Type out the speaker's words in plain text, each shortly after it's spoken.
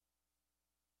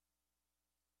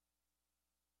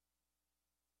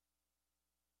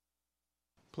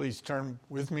Please turn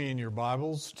with me in your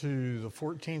Bibles to the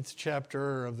 14th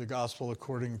chapter of the Gospel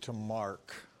according to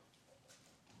Mark.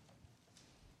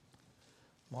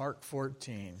 Mark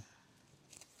 14.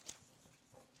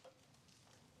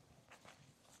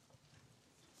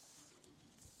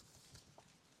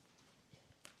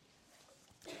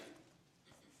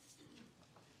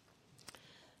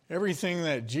 Everything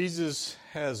that Jesus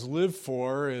has lived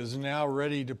for is now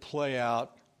ready to play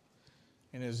out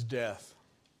in his death.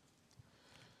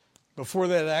 Before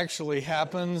that actually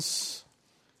happens,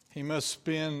 he must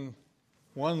spend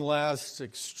one last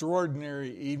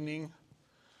extraordinary evening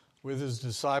with his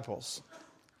disciples.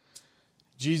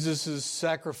 Jesus'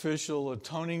 sacrificial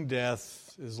atoning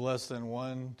death is less than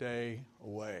 1 day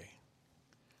away.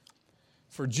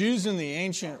 For Jews in the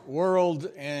ancient world,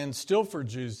 and still for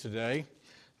Jews today,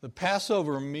 the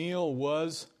Passover meal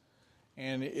was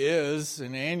and is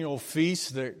an annual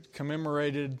feast that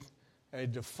commemorated a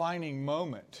defining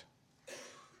moment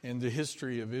in the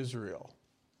history of Israel.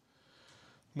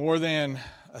 More than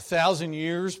 1,000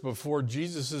 years before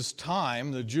Jesus'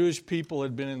 time, the Jewish people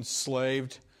had been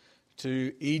enslaved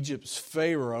to Egypt's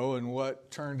Pharaoh in what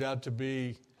turned out to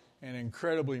be an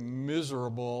incredibly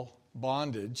miserable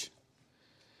bondage.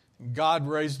 God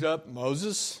raised up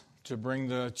Moses to bring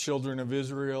the children of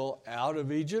Israel out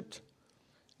of Egypt,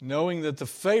 knowing that the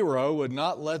Pharaoh would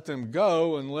not let them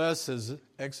go unless, as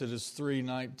Exodus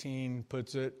 3:19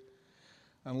 puts it,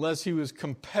 unless he was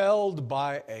compelled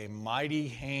by a mighty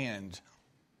hand.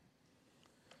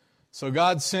 So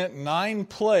God sent 9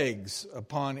 plagues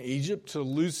upon Egypt to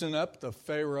loosen up the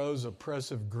Pharaoh's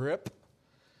oppressive grip,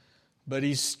 but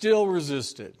he still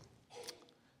resisted.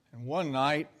 And one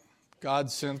night, God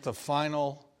sent the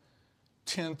final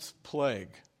 10th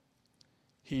plague.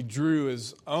 He drew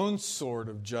his own sword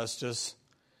of justice,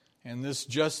 and this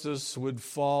justice would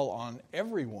fall on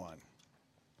everyone.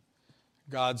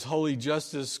 God's holy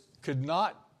justice could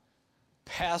not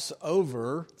pass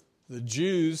over the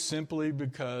Jews simply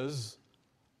because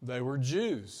they were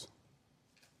Jews.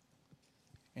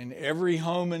 In every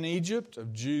home in Egypt,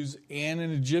 of Jews and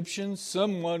Egyptians,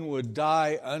 someone would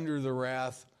die under the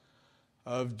wrath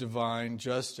of divine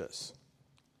justice.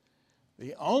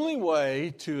 The only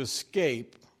way to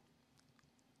escape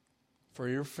for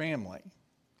your family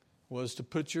was to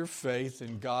put your faith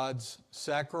in God's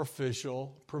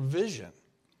sacrificial provision.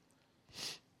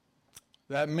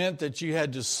 That meant that you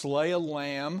had to slay a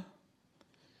lamb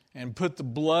and put the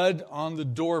blood on the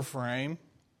doorframe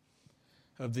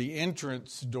of the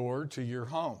entrance door to your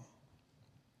home.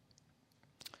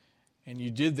 And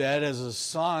you did that as a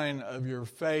sign of your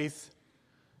faith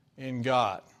in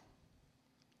God.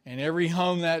 In every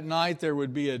home that night there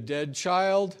would be a dead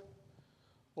child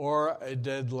or a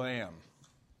dead lamb.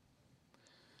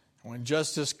 When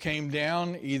justice came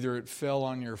down, either it fell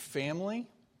on your family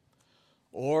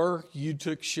or you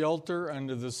took shelter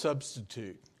under the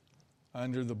substitute,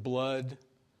 under the blood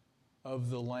of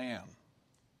the Lamb.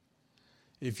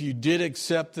 If you did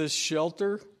accept this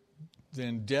shelter,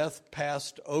 then death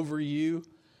passed over you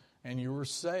and you were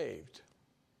saved.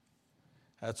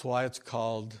 That's why it's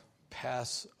called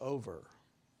Passover.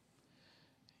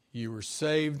 You were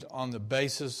saved on the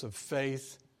basis of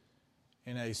faith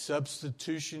in a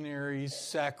substitutionary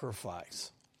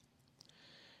sacrifice.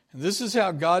 And this is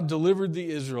how God delivered the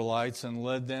Israelites and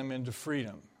led them into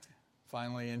freedom,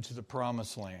 finally into the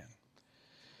promised land.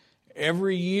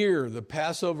 Every year, the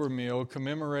Passover meal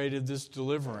commemorated this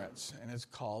deliverance, and it's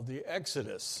called the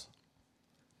Exodus,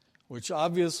 which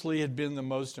obviously had been the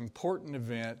most important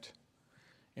event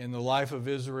in the life of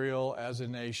Israel as a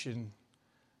nation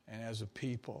and as a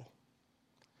people.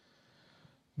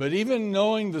 But even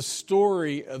knowing the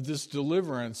story of this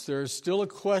deliverance, there is still a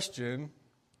question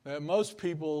that most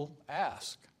people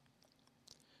ask.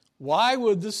 Why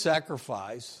would the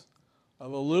sacrifice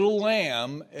of a little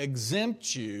lamb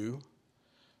exempt you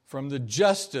from the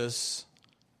justice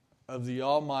of the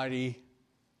Almighty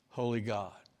Holy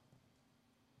God?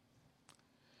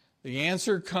 The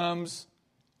answer comes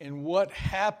in what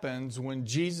happens when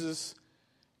Jesus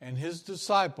and his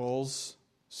disciples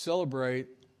celebrate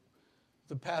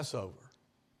the Passover.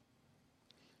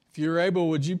 If you're able,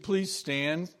 would you please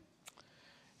stand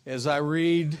as I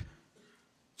read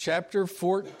chapter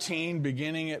 14,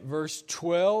 beginning at verse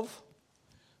 12.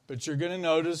 But you're going to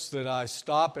notice that I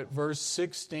stop at verse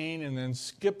 16 and then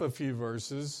skip a few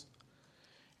verses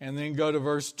and then go to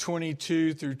verse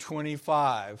 22 through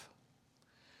 25.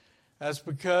 That's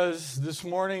because this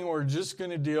morning we're just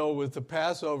going to deal with the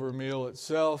Passover meal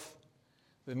itself.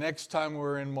 The next time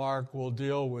we're in Mark, we'll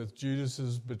deal with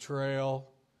Judas's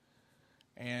betrayal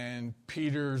and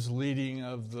Peter's leading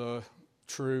of the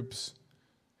troops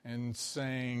and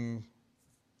saying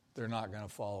they're not going to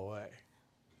fall away.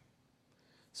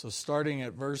 So starting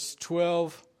at verse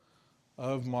 12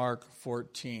 of Mark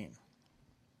 14.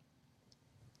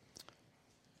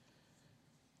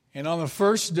 And on the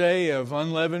first day of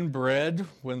unleavened bread,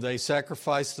 when they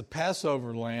sacrificed the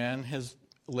Passover lamb, his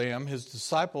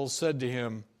disciples said to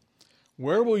him,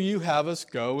 "Where will you have us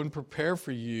go and prepare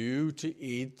for you to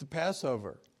eat the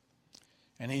Passover?"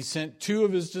 And he sent two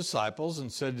of his disciples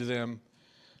and said to them,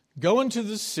 "Go into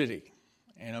the city,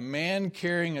 and a man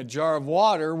carrying a jar of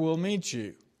water will meet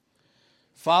you.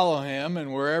 Follow him,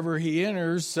 and wherever he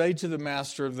enters, say to the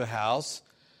master of the house,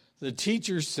 'The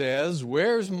teacher says,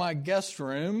 where's my guest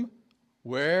room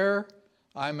where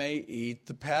I may eat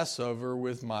the Passover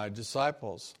with my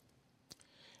disciples?'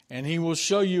 And he will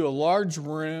show you a large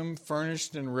room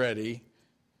furnished and ready.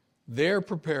 There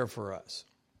prepare for us."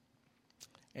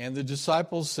 And the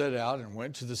disciples set out and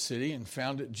went to the city and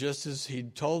found it just as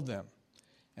he'd told them.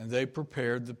 And they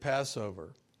prepared the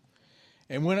Passover.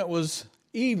 And when it was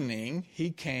evening,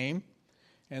 he came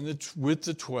with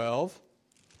the 12.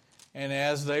 And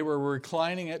as they were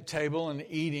reclining at table and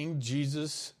eating,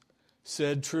 Jesus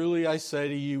said, "Truly I say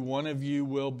to you, one of you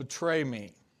will betray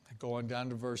me." Going down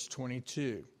to verse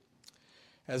 22.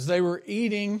 As they were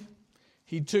eating,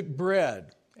 he took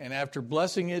bread, and after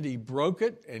blessing it, he broke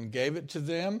it and gave it to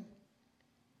them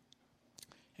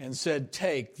and said,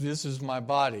 "Take, this is my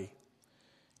body."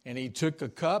 And he took a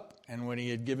cup, and when he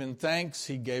had given thanks,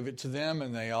 he gave it to them,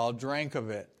 and they all drank of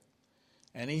it.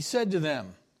 And he said to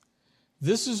them,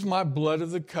 "This is my blood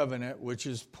of the covenant, which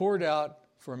is poured out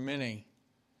for many.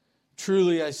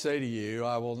 Truly I say to you,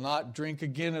 I will not drink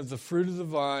again of the fruit of the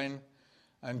vine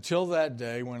until that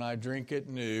day when I drink it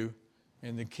new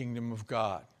in the kingdom of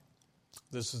God."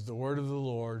 This is the word of the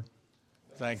Lord.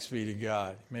 Thanks be to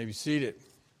God. You may be seated.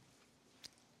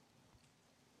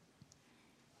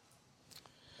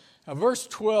 Now, verse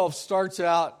 12 starts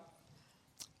out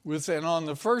with, "And on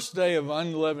the first day of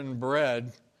unleavened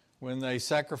bread, when they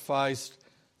sacrificed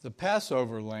the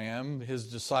Passover lamb, his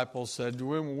disciples said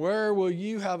to him, 'Where will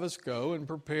you have us go and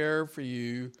prepare for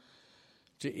you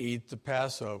to eat the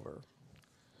Passover?'"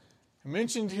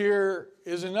 Mentioned here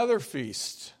is another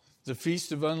feast, the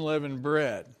Feast of Unleavened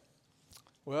Bread.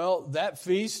 Well, that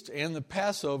feast and the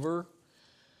Passover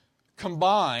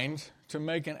combined to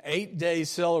make an 8-day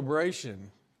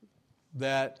celebration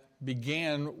that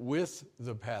began with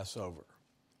the Passover.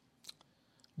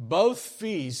 Both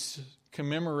feasts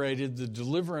commemorated the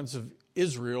deliverance of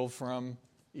Israel from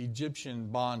Egyptian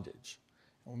bondage.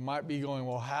 We might be going,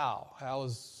 well, how? How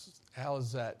is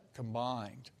that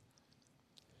combined?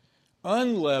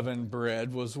 Unleavened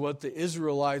bread was what the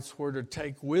Israelites were to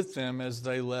take with them as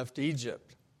they left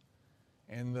Egypt.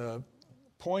 And the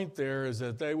point there is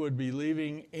that they would be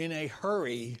leaving in a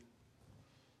hurry.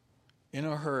 And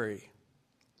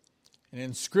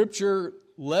in Scripture,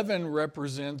 leaven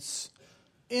represents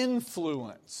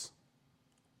influence.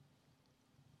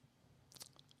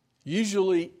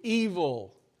 Usually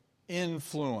evil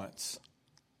influence.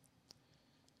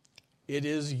 It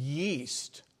is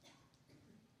yeast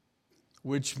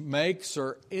which makes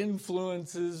or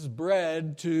influences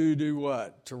bread to do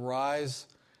what? To rise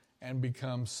and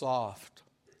become soft.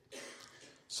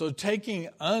 So taking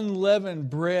unleavened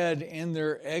bread in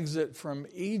their exit from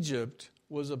Egypt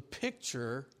was a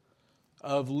picture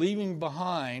of leaving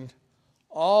behind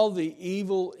all the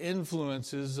evil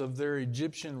influences of their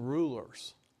Egyptian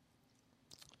rulers.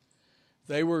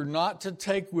 They were not to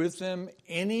take with them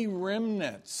any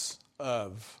remnants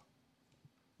of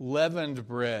leavened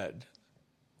bread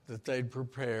that they'd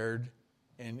prepared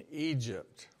in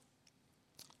Egypt.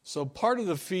 So part of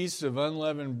the Feast of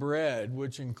Unleavened Bread,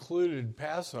 which included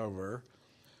Passover,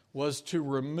 was to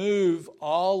remove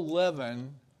all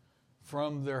leaven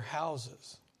from their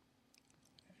houses.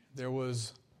 There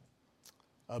was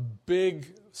a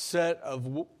big set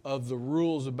of the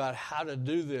rules about how to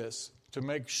do this to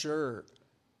make sure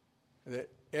that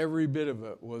every bit of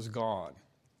it was gone.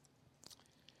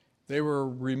 They were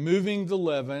removing the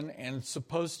leaven and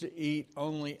supposed to eat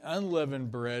only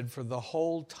unleavened bread for the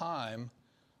whole time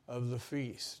of the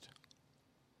feast.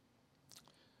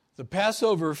 The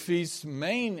Passover feast's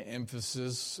main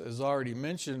emphasis, as already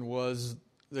mentioned, was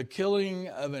the killing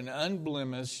of an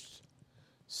unblemished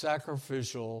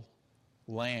sacrificial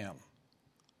lamb,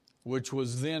 which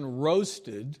was then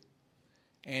roasted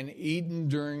and eaten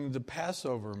during the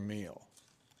Passover meal.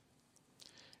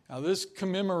 Now, this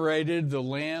commemorated the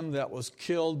lamb that was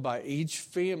killed by each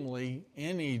family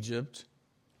in Egypt,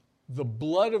 the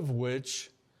blood of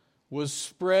which was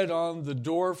spread on the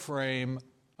door frame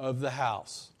of the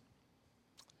house.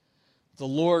 The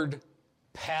Lord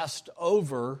passed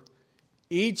over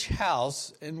each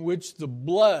house in which the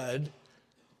blood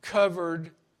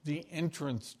covered the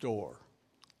entrance door.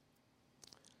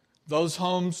 Those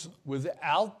homes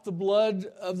without the blood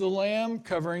of the Lamb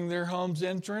covering their home's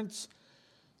entrance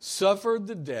suffered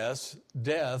the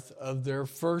death of their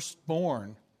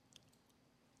firstborn,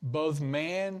 both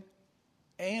man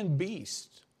and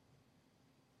beast.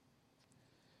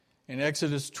 In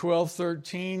Exodus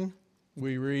 12:13,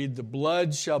 we read, "The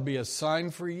blood shall be a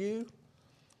sign for you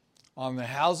on the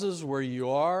houses where you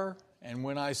are, and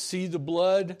when I see the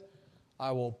blood,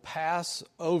 I will pass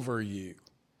over you,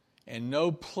 and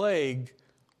no plague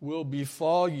will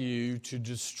befall you to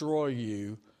destroy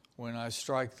you when I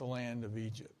strike the land of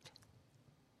Egypt."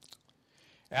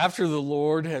 After the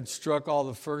Lord had struck all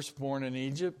the firstborn in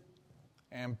Egypt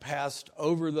and passed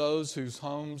over those whose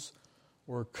homes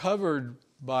were covered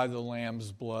by the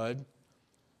Lamb's blood,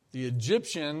 the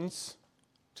Egyptians,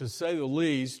 to say the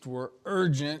least, were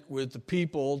urgent with the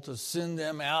people to send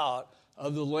them out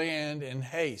of the land in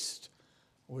haste,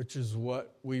 which is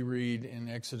what we read in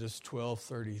Exodus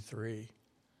 12:33.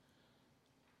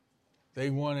 They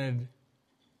wanted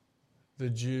the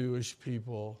Jewish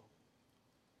people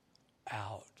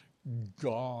out,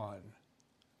 gone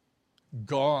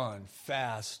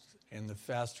fast, and the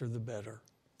faster the better.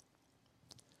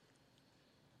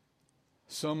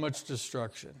 So much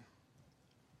destruction.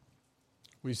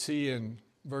 We see in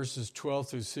verses 12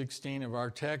 through 16 of our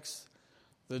text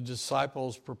the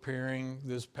disciples preparing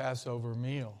this Passover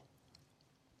meal.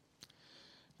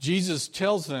 Jesus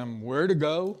tells them where to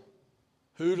go,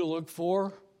 who to look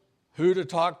for, who to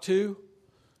talk to,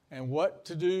 and what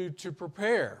to do to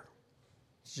prepare.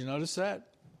 Did you notice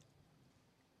that?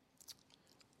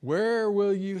 Where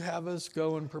will you have us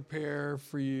go and prepare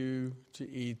for you to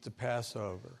eat the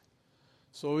Passover?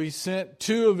 So he sent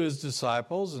two of his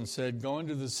disciples and said, "Go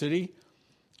into the city,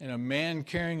 and a man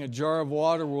carrying a jar of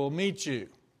water will meet you."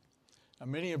 Now,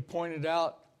 many have pointed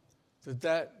out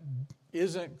that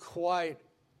isn't quite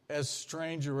as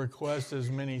strange a request as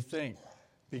many think,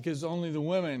 because only the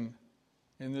women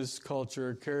in this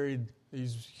culture carried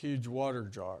these huge water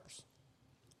jars.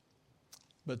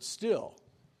 But still,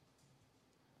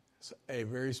 it's a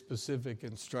very specific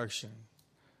instruction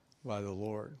by the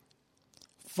Lord.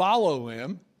 "Follow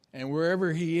him, and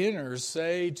wherever he enters,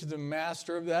 say to the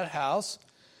master of that house,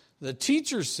 'The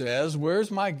teacher says,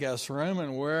 where's my guest room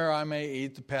and where I may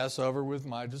eat the Passover with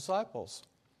my disciples?'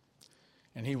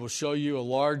 And he will show you a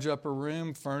large upper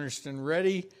room, furnished and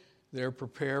ready. There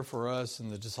prepare for us."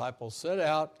 And the disciples set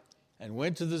out and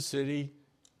went to the city,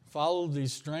 followed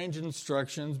these strange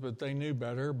instructions, but they knew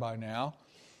better by now,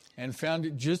 and found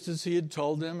it just as he had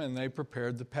told them, and they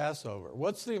prepared the Passover.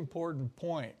 What's the important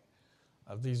point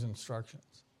of these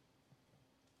instructions?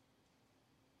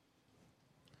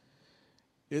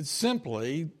 It's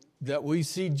simply that we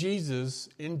see Jesus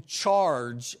in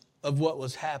charge of what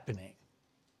was happening.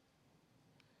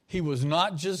 He was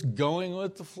not just going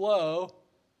with the flow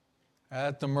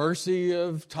at the mercy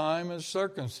of time and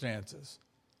circumstances.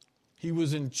 He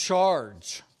was in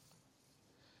charge.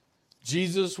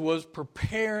 Jesus was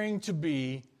preparing to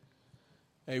be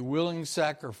a willing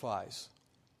sacrifice,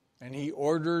 and he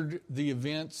ordered the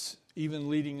events even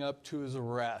leading up to his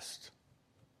arrest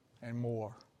and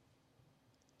more.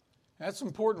 That's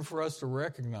important for us to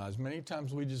recognize. Many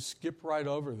times we just skip right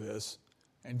over this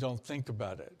and don't think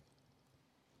about it.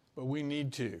 But we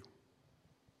need to.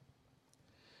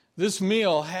 This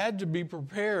meal had to be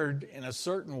prepared in a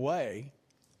certain way,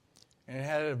 and it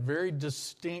had a very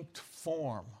distinct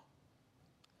form.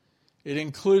 It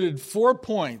included 4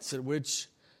 points at which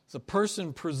the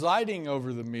person presiding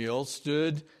over the meal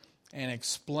stood and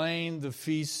explained the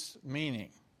feast's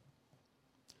meaning.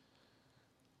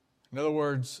 In other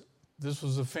words, this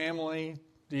was a family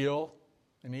deal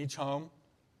in each home.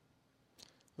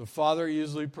 The father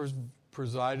usually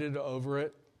presided over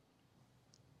it.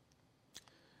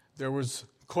 There was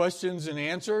questions and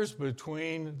answers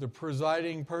between the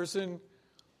presiding person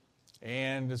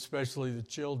and especially the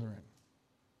children.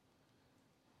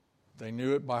 They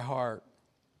knew it by heart.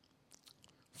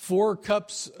 4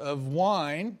 cups of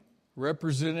wine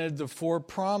represented the 4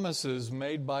 promises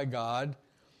made by God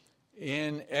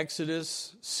in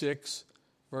Exodus 6,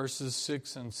 verses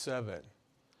 6 and 7.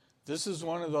 This is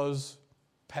one of those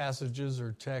passages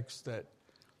or texts that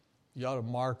you ought to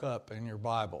mark up in your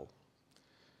Bible.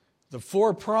 The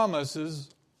 4 promises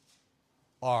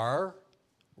are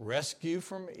rescue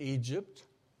from Egypt,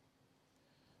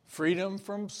 freedom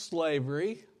from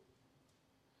slavery,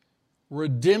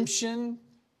 redemption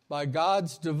by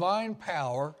God's divine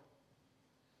power,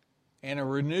 and a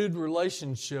renewed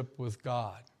relationship with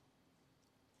God.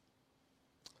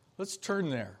 Let's turn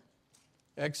there.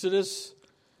 Exodus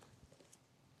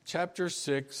chapter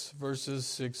 6, verses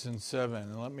 6 and 7.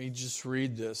 And let me just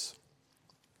read this.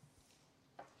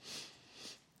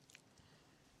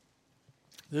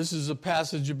 This is a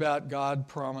passage about God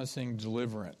promising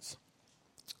deliverance.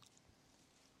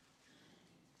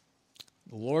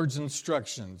 The Lord's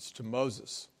instructions to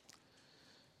Moses.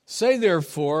 Say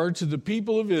therefore to the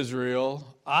people of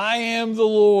Israel, I am the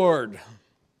Lord.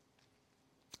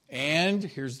 And,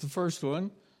 here's the first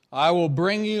one, I will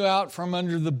bring you out from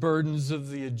under the burdens of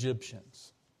the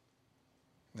Egyptians.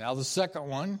 Now the second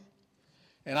one,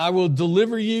 and I will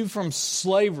deliver you from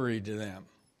slavery to them.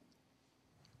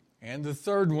 And the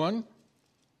third one,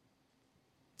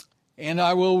 and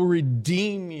I will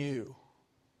redeem you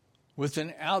with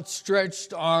an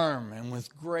outstretched arm and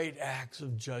with great acts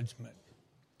of judgment.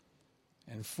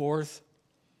 And fourth,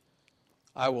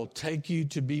 I will take you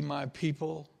to be my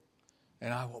people,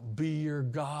 and I will be your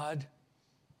God,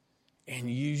 and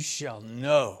you shall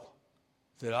know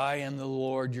that I am the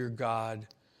Lord your God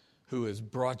who has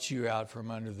brought you out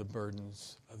from under the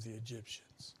burdens of the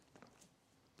Egyptians.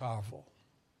 Powerful.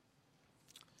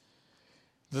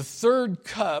 The third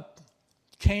cup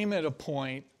came at a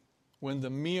point when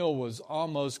the meal was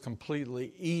almost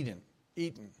completely eaten.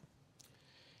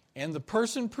 And the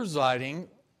person presiding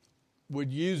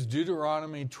would use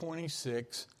Deuteronomy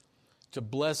 26 to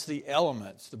bless the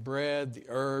elements, the bread, the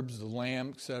herbs, the lamb,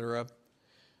 etc.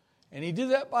 And he did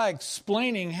that by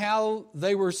explaining how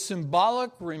they were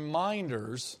symbolic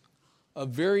reminders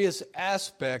of various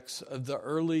aspects of the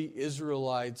early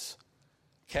Israelites'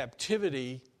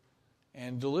 captivity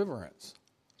and deliverance.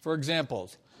 For example,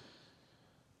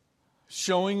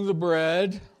 showing the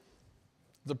bread,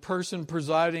 the person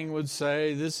presiding would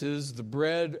say, this is the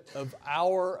bread of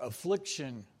our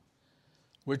affliction,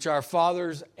 which our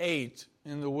fathers ate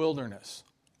in the wilderness.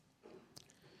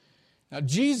 Now,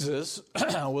 Jesus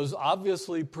was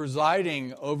obviously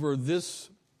presiding over this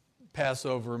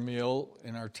Passover meal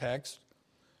in our text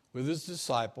with his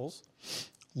disciples.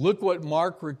 Look what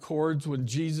Mark records when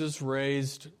Jesus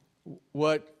raised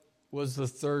what was the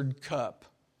third cup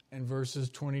in verses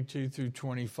 22 through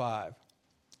 25.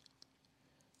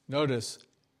 Notice,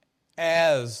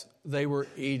 as they were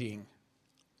eating,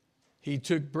 he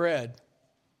took bread,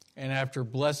 and after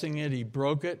blessing it, he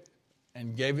broke it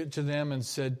and gave it to them and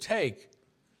said, take,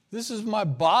 this is my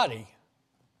body.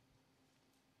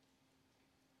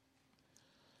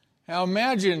 Now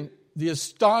imagine the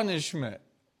astonishment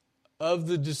of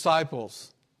the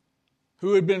disciples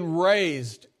who had been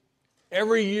raised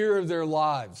every year of their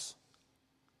lives,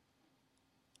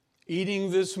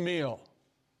 eating this meal.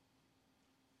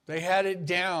 They had it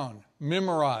down,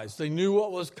 memorized. They knew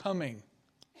what was coming.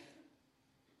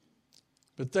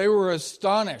 But they were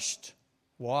astonished.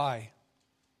 Why?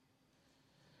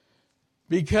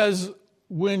 Because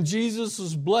when Jesus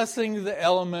was blessing the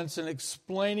elements and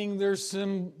explaining their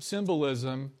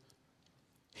symbolism,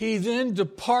 he then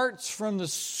departs from the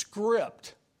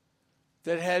script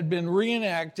that had been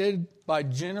reenacted by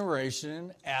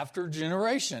generation after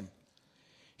generation.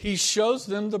 He shows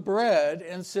them the bread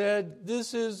and said,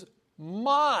 this is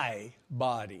my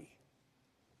body.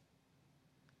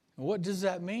 What does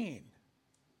that mean?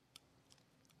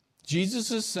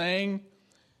 Jesus is saying,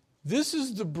 this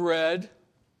is the bread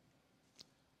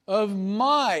of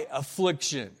my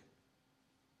affliction.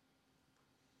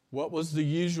 What was the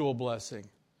usual blessing?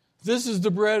 This is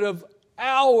the bread of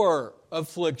our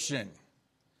affliction,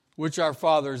 which our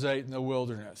fathers ate in the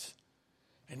wilderness.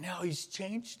 And now he's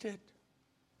changed it.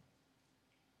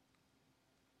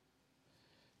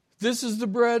 This is the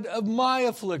bread of my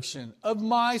affliction, of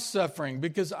my suffering,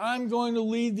 because I'm going to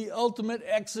lead the ultimate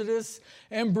exodus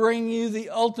and bring you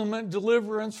the ultimate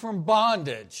deliverance from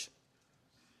bondage.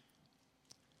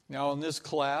 Now, in this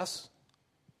class,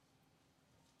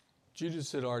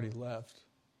 Judas had already left.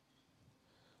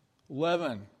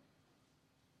 11.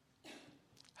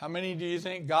 How many do you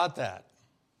think got that?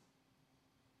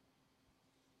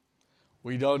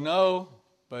 We don't know,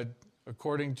 but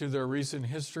according to their recent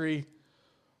history,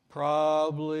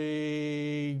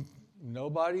 probably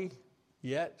nobody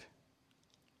yet.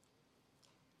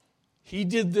 He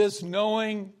did this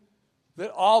knowing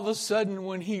that all of a sudden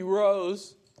when he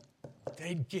rose,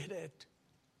 they'd get it.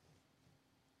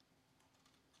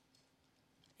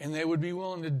 And they would be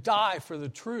willing to die for the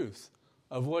truth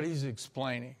of what he's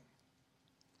explaining.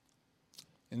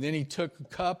 And then he took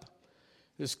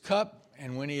this cup,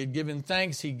 and when he had given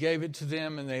thanks, he gave it to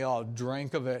them, and they all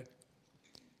drank of it,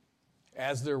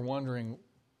 as they're wondering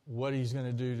what he's going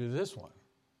to do to this one.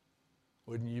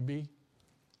 Wouldn't you be?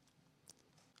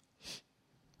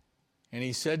 And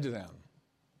he said to them,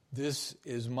 This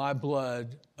is my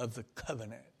blood of the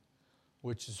covenant,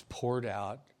 which is poured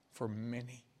out for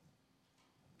many.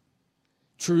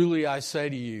 Truly I say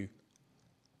to you,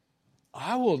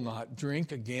 I will not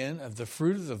drink again of the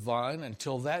fruit of the vine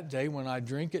until that day when I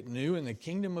drink it new in the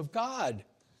kingdom of God.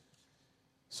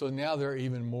 So now they're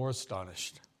even more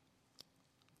astonished.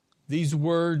 These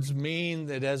words mean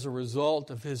that as a result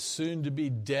of his soon-to-be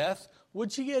death,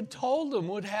 which he had told them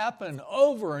would happen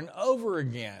over and over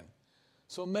again.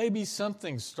 So maybe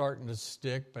something's starting to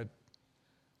stick, but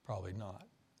probably not.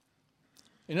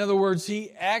 In other words,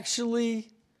 he actually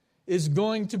is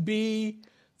going to be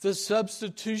the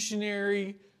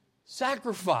substitutionary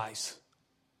sacrifice.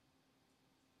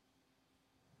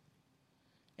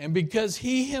 And because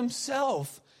he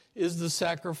himself is the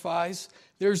sacrifice,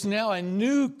 there's now a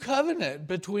new covenant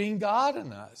between God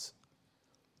and us.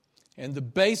 And the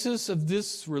basis of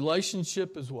this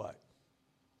relationship is what?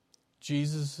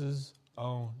 Jesus'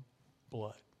 own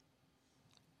blood.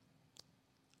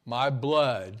 My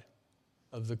blood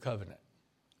of the covenant.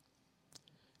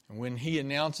 And when he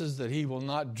announces that he will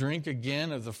not drink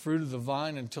again of the fruit of the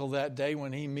vine until that day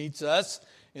when he meets us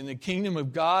in the kingdom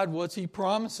of God, what's he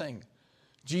promising?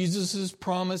 Jesus is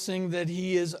promising that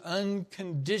he is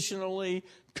unconditionally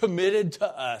committed to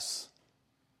us.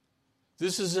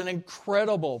 This is an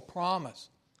incredible promise.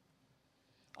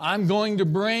 I'm going to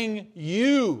bring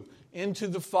you into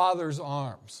the Father's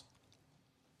arms.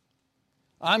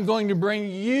 I'm going to bring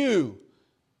you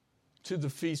to the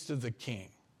feast of the King.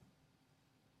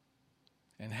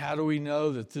 And how do we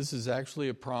know that this is actually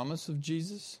a promise of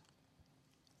Jesus?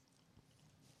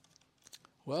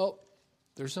 Well,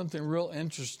 there's something real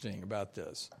interesting about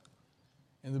this.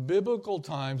 In the biblical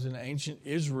times in ancient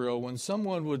Israel, when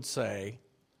someone would say,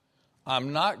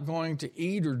 I'm not going to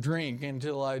eat or drink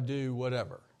until I do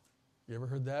whatever. You ever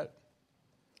heard that?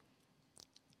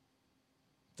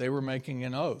 They were making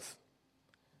an oath.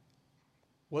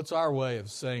 What's our way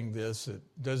of saying this? It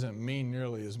doesn't mean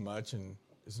nearly as much and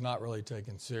is not really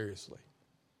taken seriously.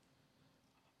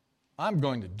 I'm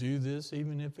going to do this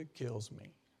even if it kills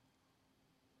me.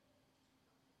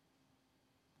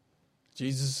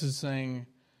 Jesus is saying,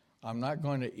 I'm not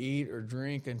going to eat or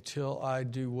drink until I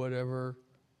do whatever.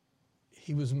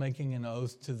 He was making an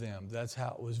oath to them. That's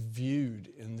how it was viewed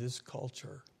in this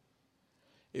culture.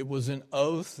 It was an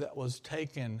oath that was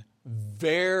taken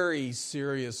very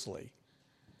seriously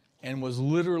and was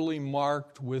literally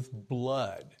marked with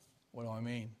blood. What do I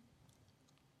mean?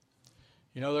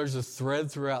 You know, there's a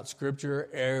thread throughout Scripture.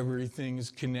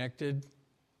 Everything's connected.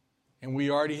 And we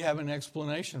already have an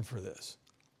explanation for this.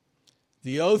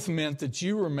 The oath meant that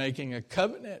you were making a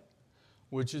covenant,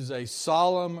 which is a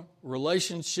solemn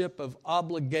relationship of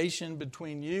obligation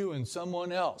between you and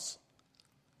someone else.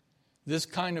 This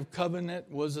kind of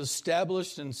covenant was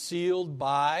established and sealed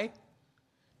by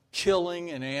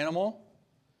killing an animal,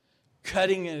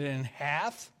 cutting it in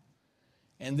half,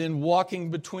 and then walking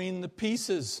between the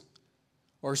pieces,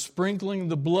 or sprinkling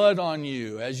the blood on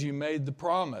you as you made the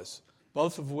promise,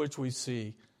 both of which we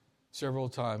see several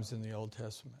times in the Old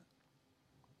Testament.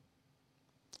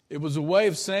 It was a way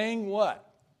of saying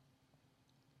what?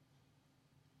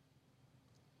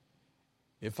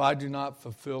 If I do not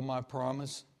fulfill my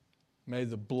promise, may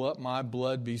my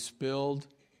blood be spilled,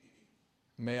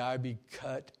 may I be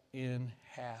cut in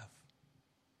half.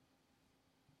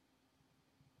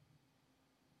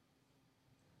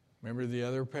 Remember the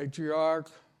other patriarch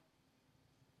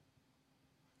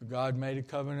who God made a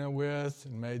covenant with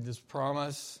and made this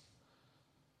promise,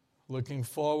 looking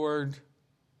forward,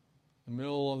 the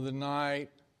middle of the night,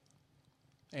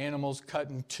 animals cut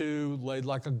in two, laid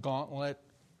like a gauntlet,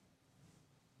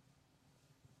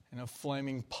 and a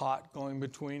flaming pot going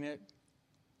between it.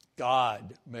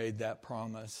 God made that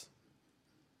promise.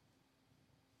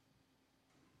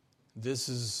 This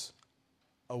is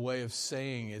a way of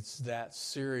saying it's that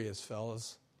serious,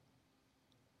 fellas.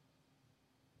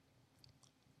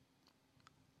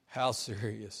 How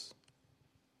serious?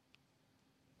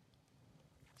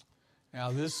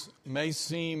 Now, this may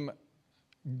seem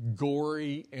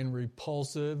gory and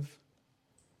repulsive,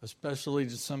 especially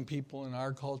to some people in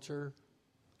our culture,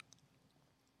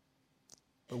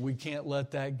 but we can't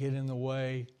let that get in the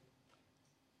way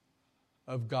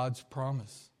of God's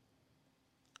promise.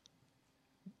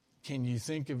 Can you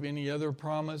think of any other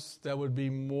promise that would be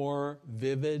more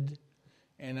vivid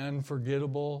and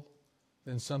unforgettable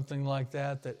than something like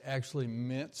that actually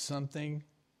meant something?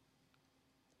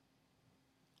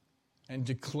 And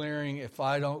declaring, if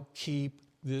I don't keep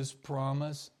this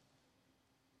promise,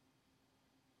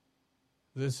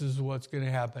 this is what's going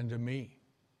to happen to me.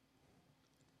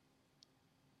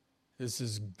 This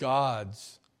is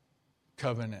God's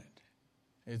covenant.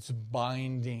 It's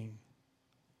binding.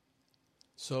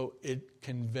 So it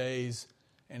conveys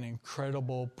an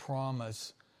incredible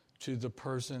promise to the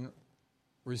person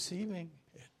receiving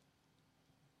it.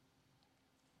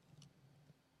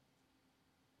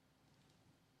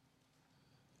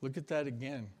 Look at that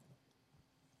again.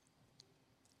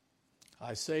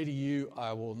 I say to you,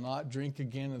 I will not drink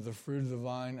again of the fruit of the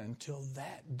vine until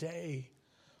that day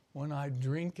when I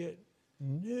drink it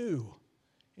new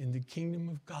in the kingdom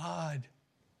of God.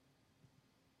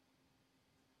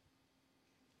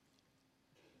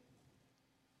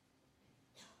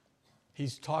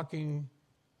 He's talking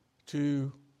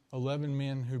to 11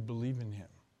 men who believe in him.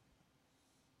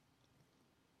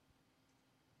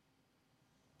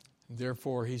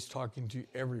 Therefore, he's talking to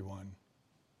everyone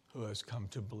who has come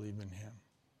to believe in him.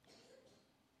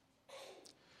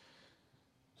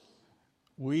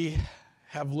 We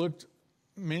have looked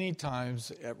many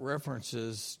times at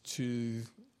references to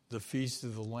the Feast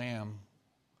of the Lamb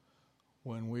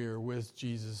when we are with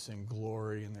Jesus in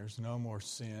glory and there's no more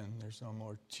sin, there's no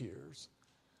more tears,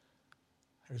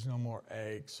 there's no more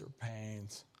aches or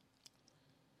pains.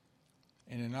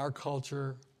 And in our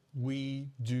culture, we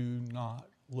do not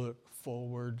look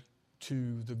forward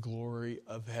to the glory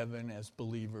of heaven as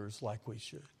believers like we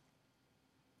should.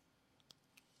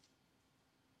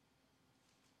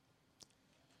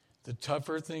 The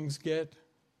tougher things get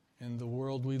in the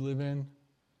world we live in,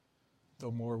 the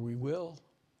more we will.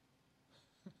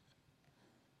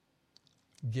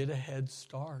 Get a head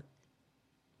start.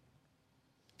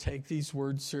 Take these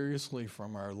words seriously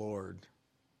from our Lord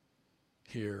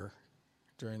here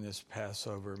during this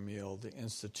Passover meal, the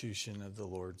institution of the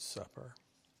Lord's Supper.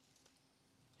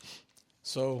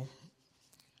 So,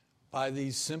 by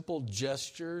these simple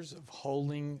gestures of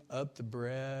holding up the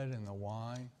bread and the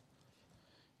wine,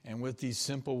 and with these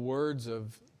simple words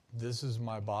of, this is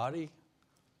my body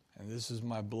and this is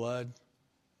my blood,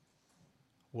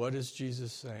 what is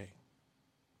Jesus saying?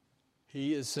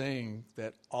 He is saying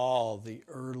that all the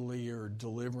earlier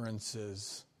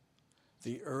deliverances,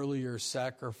 the earlier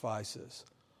sacrifices,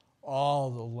 all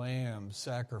the lambs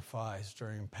sacrificed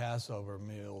during Passover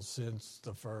meals since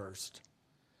the first,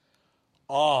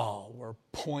 all were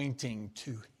pointing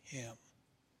to him.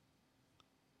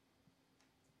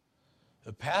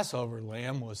 The Passover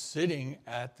lamb was sitting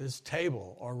at this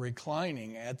table or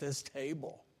reclining at this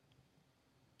table.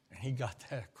 And he got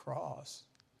that across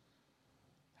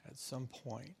at some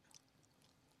point.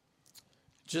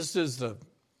 Just as the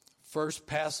first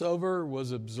Passover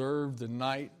was observed the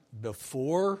night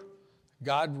before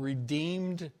God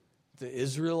redeemed the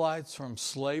Israelites from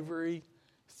slavery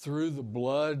through the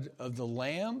blood of the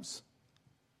lambs,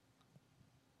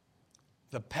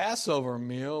 the Passover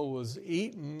meal was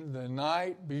eaten the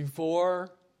night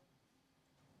before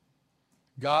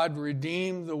God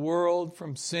redeemed the world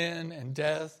from sin and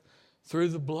death through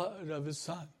the blood of his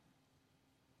Son.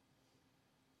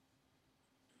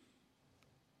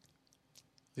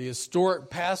 The historic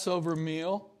Passover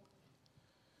meal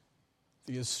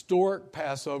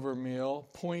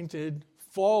pointed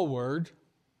forward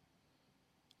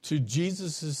to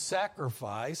Jesus'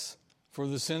 sacrifice for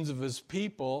the sins of his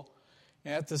people.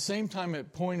 And at the same time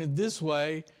it pointed this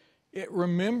way, it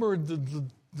remembered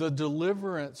the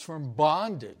deliverance from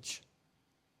bondage,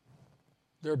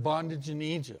 their bondage in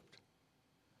Egypt.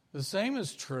 The same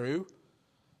is true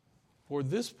for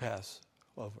this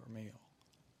Passover meal.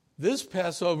 This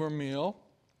Passover meal,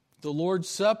 the Lord's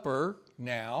Supper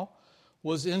now,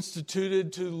 was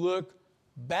instituted to look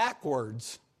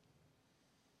backwards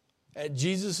at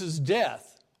Jesus'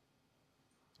 death,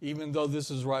 even though this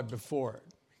is right before it.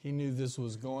 He knew this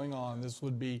was going on. This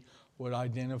would be what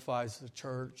identifies the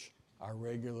church, our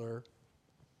regular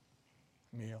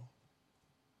meal.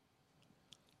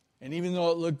 And even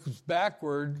though it looks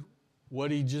backward,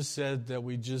 what he just said that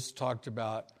we just talked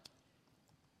about,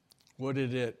 what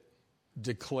did it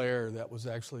declare that was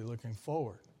actually looking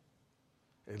forward?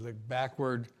 It looked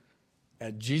backward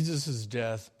at Jesus'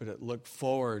 death, but it looked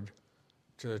forward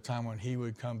to the time when he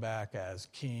would come back as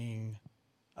King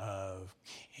of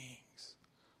Kings,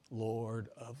 Lord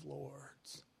of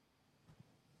Lords.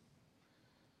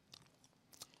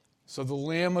 So the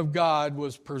Lamb of God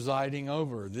was presiding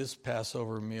over this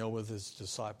Passover meal with his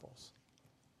disciples.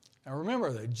 Now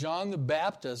remember that John the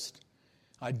Baptist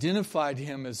identified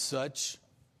him as such,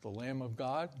 the Lamb of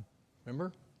God,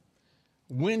 remember?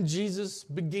 When Jesus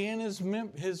began his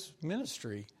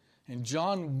ministry in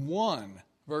John 1,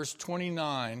 verse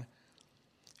 29,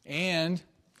 and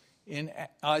in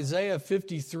Isaiah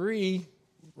 53,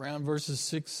 around verses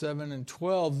 6, 7, and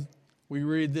 12, we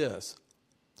read this.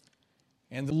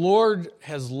 And the Lord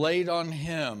has laid on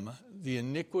him the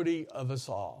iniquity of us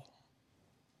all.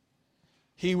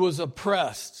 He was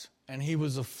oppressed and he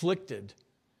was afflicted,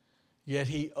 yet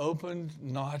he opened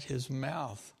not his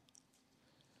mouth.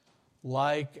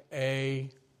 Like a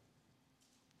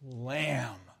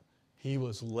lamb, he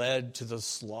was led to the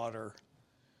slaughter.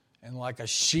 And like a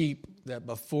sheep that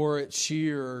before its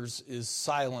shearers is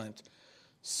silent,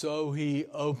 so he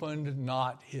opened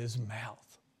not his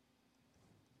mouth.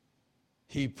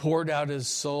 He poured out his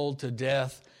soul to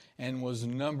death and was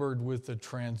numbered with the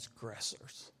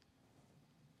transgressors.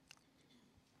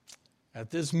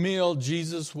 At this meal,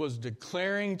 Jesus was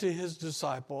declaring to his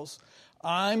disciples,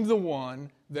 I'm the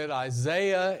one that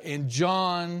Isaiah and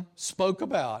John spoke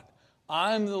about.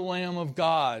 I'm the Lamb of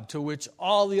God, to which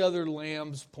all the other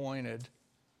lambs pointed.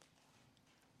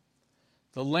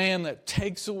 The Lamb that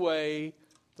takes away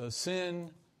the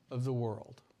sin of the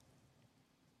world.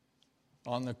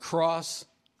 On the cross,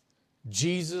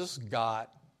 Jesus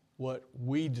got what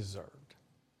we deserved.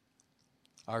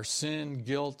 Our sin,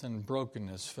 guilt, and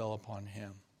brokenness fell upon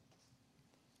him.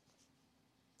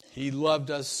 He loved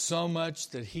us so much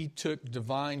that he took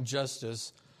divine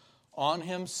justice on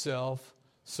himself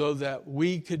so that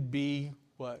we could be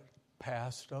what?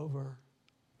 Passed over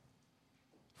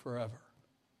forever.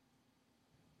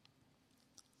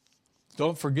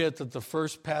 Don't forget that the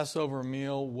first Passover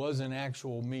meal was an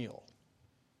actual meal.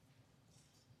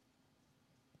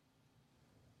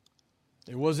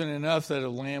 It wasn't enough that a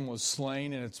lamb was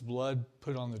slain and its blood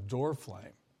put on the door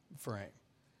frame.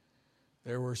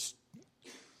 There were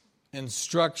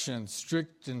instructions,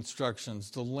 strict instructions.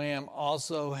 The lamb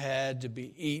also had to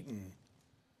be eaten.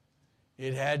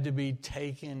 It had to be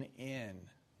taken in.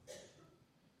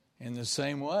 In the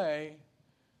same way,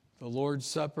 the Lord's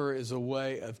Supper is a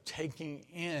way of taking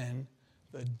in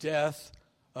the death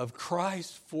of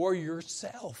Christ for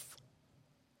yourself,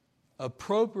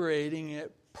 appropriating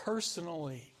it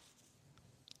personally.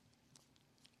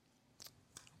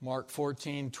 Mark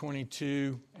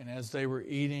 14:22, and as they were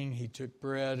eating, he took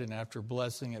bread, and after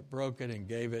blessing it, broke it and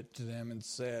gave it to them and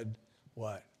said,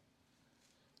 what?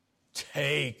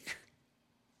 Take.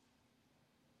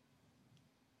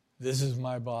 This is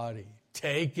my body.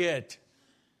 Take it.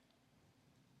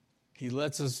 He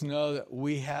lets us know that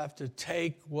we have to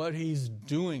take what he's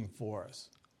doing for us.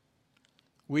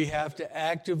 We have to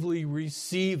actively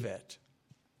receive it.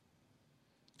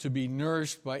 To be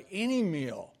nourished by any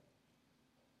meal,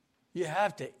 you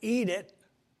have to eat it.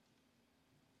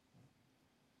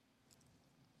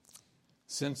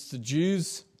 Since the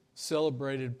Jews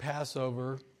celebrated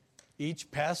Passover,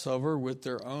 each Passover with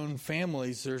their own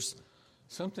families, there's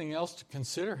something else to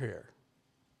consider here.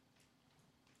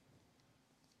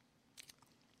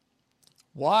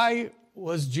 Why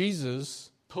was Jesus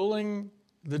pulling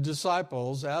the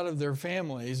disciples out of their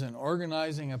families and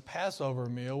organizing a Passover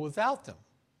meal without them?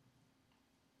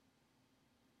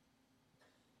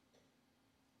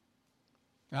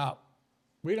 Now,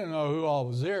 we don't know who all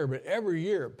was there, but every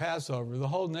year at Passover, the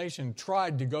whole nation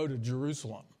tried to go to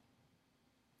Jerusalem.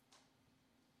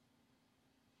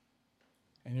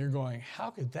 And you're going, how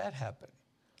could that happen?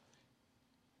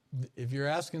 If you're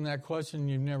asking that question,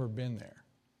 you've never been there.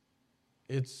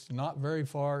 It's not very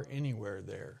far anywhere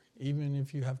there, even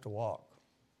if you have to walk.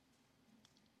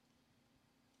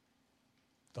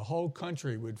 The whole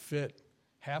country would fit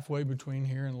halfway between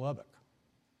here and Lubbock.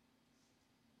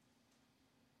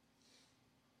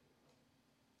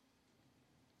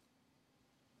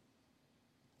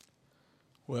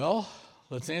 Well,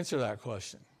 let's answer that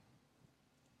question.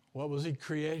 What was he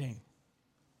creating?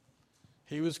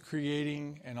 He was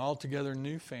creating an altogether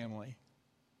new family.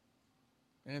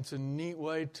 And it's a neat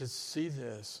way to see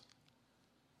this,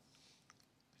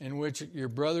 in which your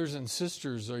brothers and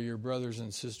sisters are your brothers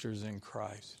and sisters in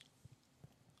Christ.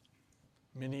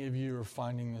 Many of you are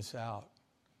finding this out.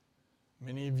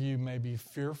 Many of you may be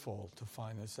fearful to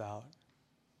find this out.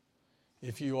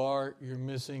 If you are, you're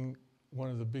missing one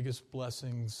of the biggest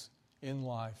blessings in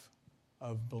life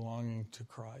of belonging to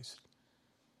Christ,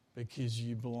 because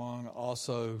you belong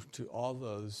also to all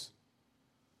those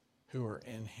who are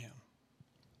in him.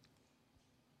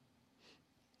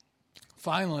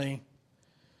 Finally,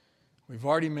 we've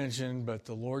already mentioned, but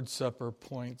the Lord's Supper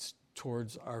points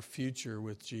towards our future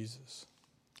with Jesus.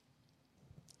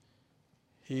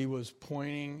 He was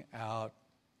pointing out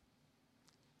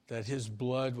that his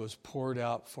blood was poured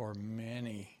out for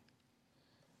many,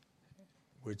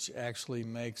 which actually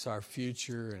makes our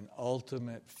future and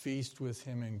ultimate feast with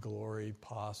him in glory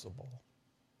possible.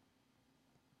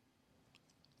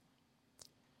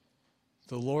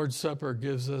 The Lord's Supper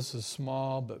gives us a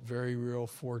small but very real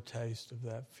foretaste of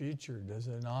that future, does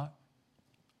it not?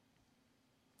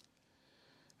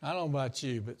 I don't know about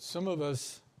you, but some of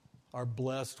us are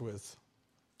blessed with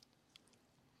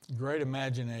great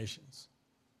imaginations.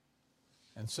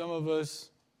 And some of us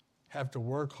have to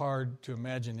work hard to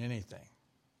imagine anything.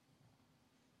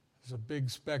 There's a big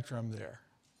spectrum there.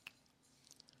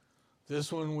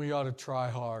 This one we ought to try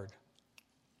hard.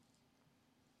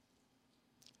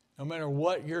 No matter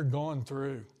what you're going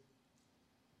through.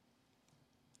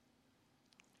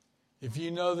 If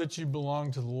you know that you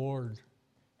belong to the Lord,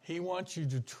 He wants you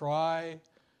to try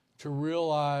to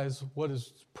realize what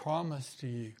is promised to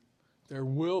you. There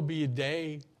will be a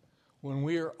day when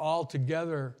we are all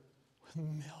together with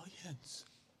millions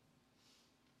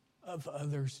of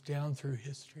others down through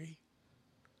history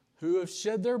who have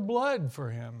shed their blood for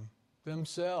Him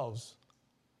themselves,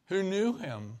 who knew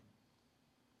Him.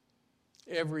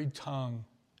 Every tongue,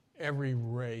 every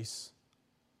race,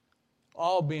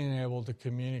 all being able to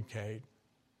communicate,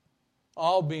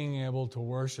 all being able to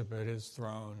worship at His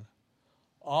throne,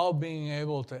 all being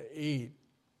able to eat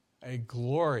a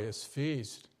glorious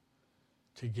feast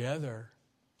together.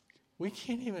 We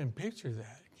can't even picture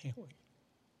that, can we?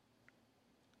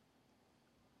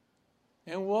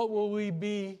 And what will we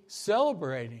be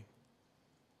celebrating?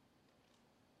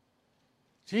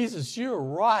 Jesus, you're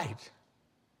right.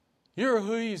 You're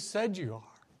who you said you are.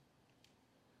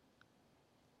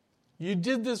 You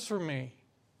did this for me.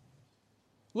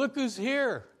 Look who's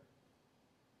here.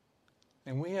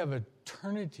 And we have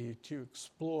eternity to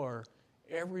explore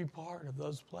every part of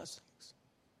those blessings.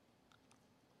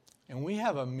 And we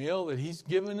have a meal that He's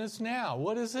given us now.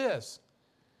 What is this?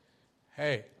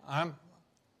 Hey, I'm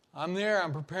there.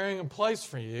 I'm preparing a place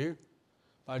for you.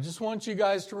 I just want you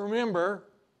guys to remember,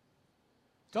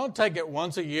 don't take it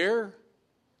once a year.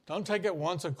 Don't take it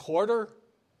once a quarter.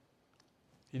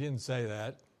 He didn't say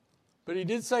that. But He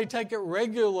did say take it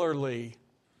regularly.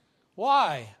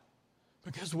 Why?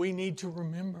 Because we need to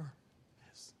remember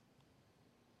this.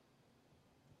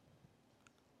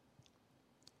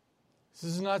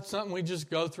 This is not something we just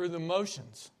go through the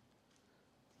motions.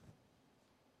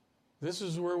 This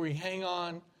is where we hang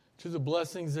on to the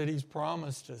blessings that He's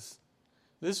promised us.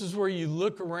 This is where you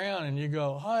look around and you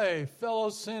go, hey, fellow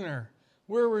sinner,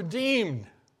 we're redeemed.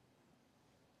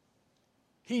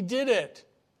 He did it.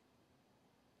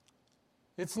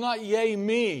 It's not yay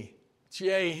me, it's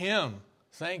yay Him.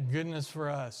 Thank goodness for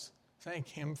us. Thank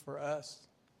Him for us.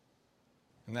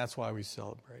 And that's why we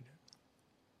celebrate it.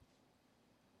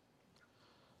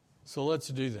 So let's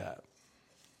do that.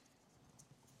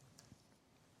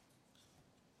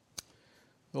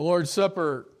 The Lord's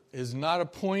Supper is not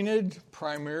appointed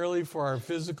primarily for our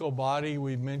physical body.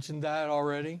 We've mentioned that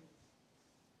already.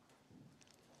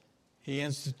 He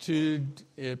instituted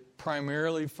it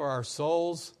primarily for our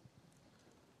souls,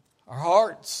 our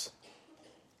hearts.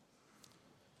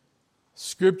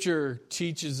 Scripture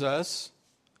teaches us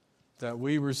that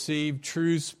we receive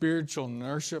true spiritual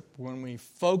nourishment when we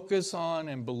focus on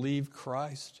and believe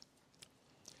Christ.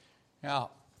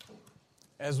 Now,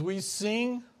 as we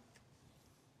sing,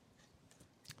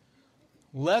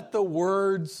 let the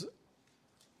words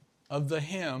of the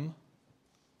hymn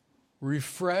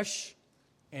refresh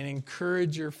and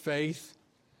encourage your faith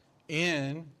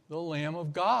in the Lamb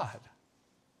of God.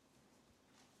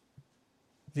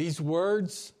 These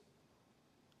words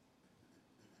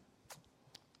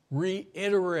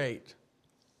reiterate,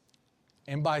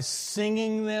 and by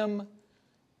singing them,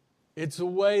 it's a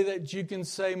way that you can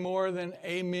say more than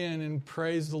amen and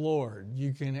praise the Lord.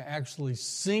 You can actually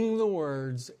sing the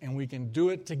words, and we can do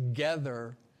it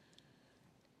together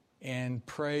and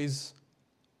praise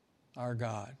our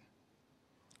God.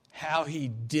 How He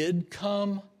did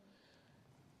come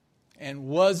and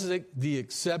was the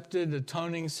accepted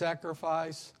atoning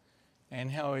sacrifice,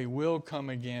 and how He will come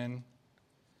again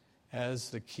as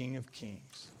the King of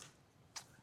Kings.